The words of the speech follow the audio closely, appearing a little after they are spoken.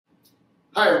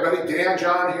Hi everybody, Dan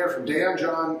John here from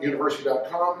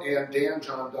danjohnuniversity.com and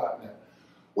danjohn.net.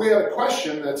 We had a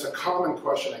question that's a common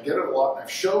question. I get it a lot, and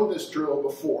I've showed this drill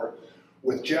before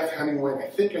with Jeff Hemingway, and I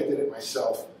think I did it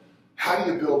myself. How do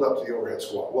you build up the overhead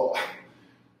squat? Well,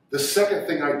 the second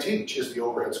thing I teach is the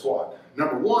overhead squat.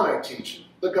 Number one, I teach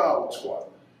the goblet squat.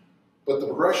 But the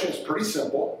progression is pretty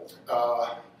simple.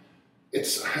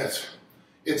 It's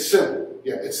simple.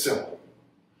 Yeah, it's simple.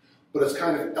 But it's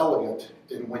kind of elegant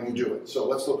when you do it. So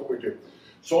let's look at what we do.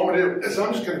 So what I'm going to do is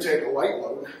I'm just going to take a light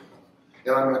load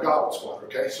and I'm going to goblet squat,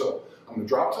 okay? So I'm going to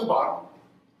drop to the bottom,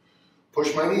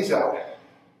 push my knees out,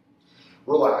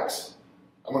 relax.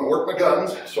 I'm going to work my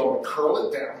guns, so I'm going to curl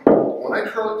it down. When I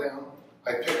curl it down,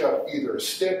 I pick up either a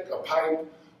stick, a pipe,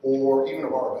 or even a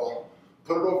barbell,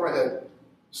 put it over my head,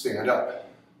 stand up.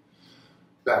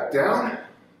 Back down,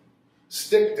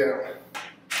 stick down,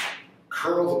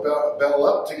 curl the bell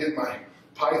up to get my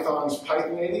python's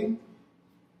pythonating,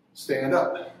 stand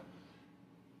up,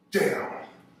 down,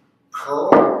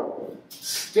 curl,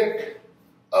 stick,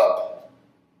 up,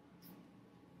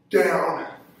 down,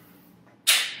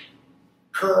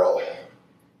 curl,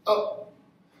 up,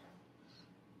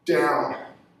 down,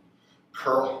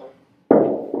 curl,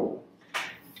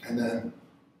 and then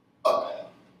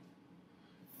up.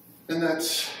 And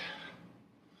that's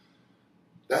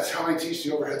how I teach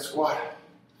the overhead squat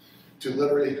to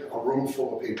literally a room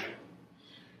full of people.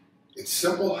 It's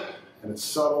simple and it's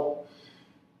subtle,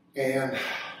 and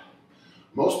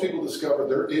most people discover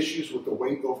their issues with the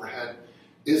weight overhead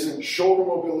isn't shoulder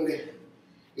mobility,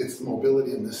 it's the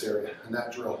mobility in this area, and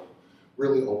that drill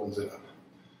really opens it up.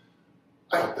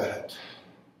 I hope that helped.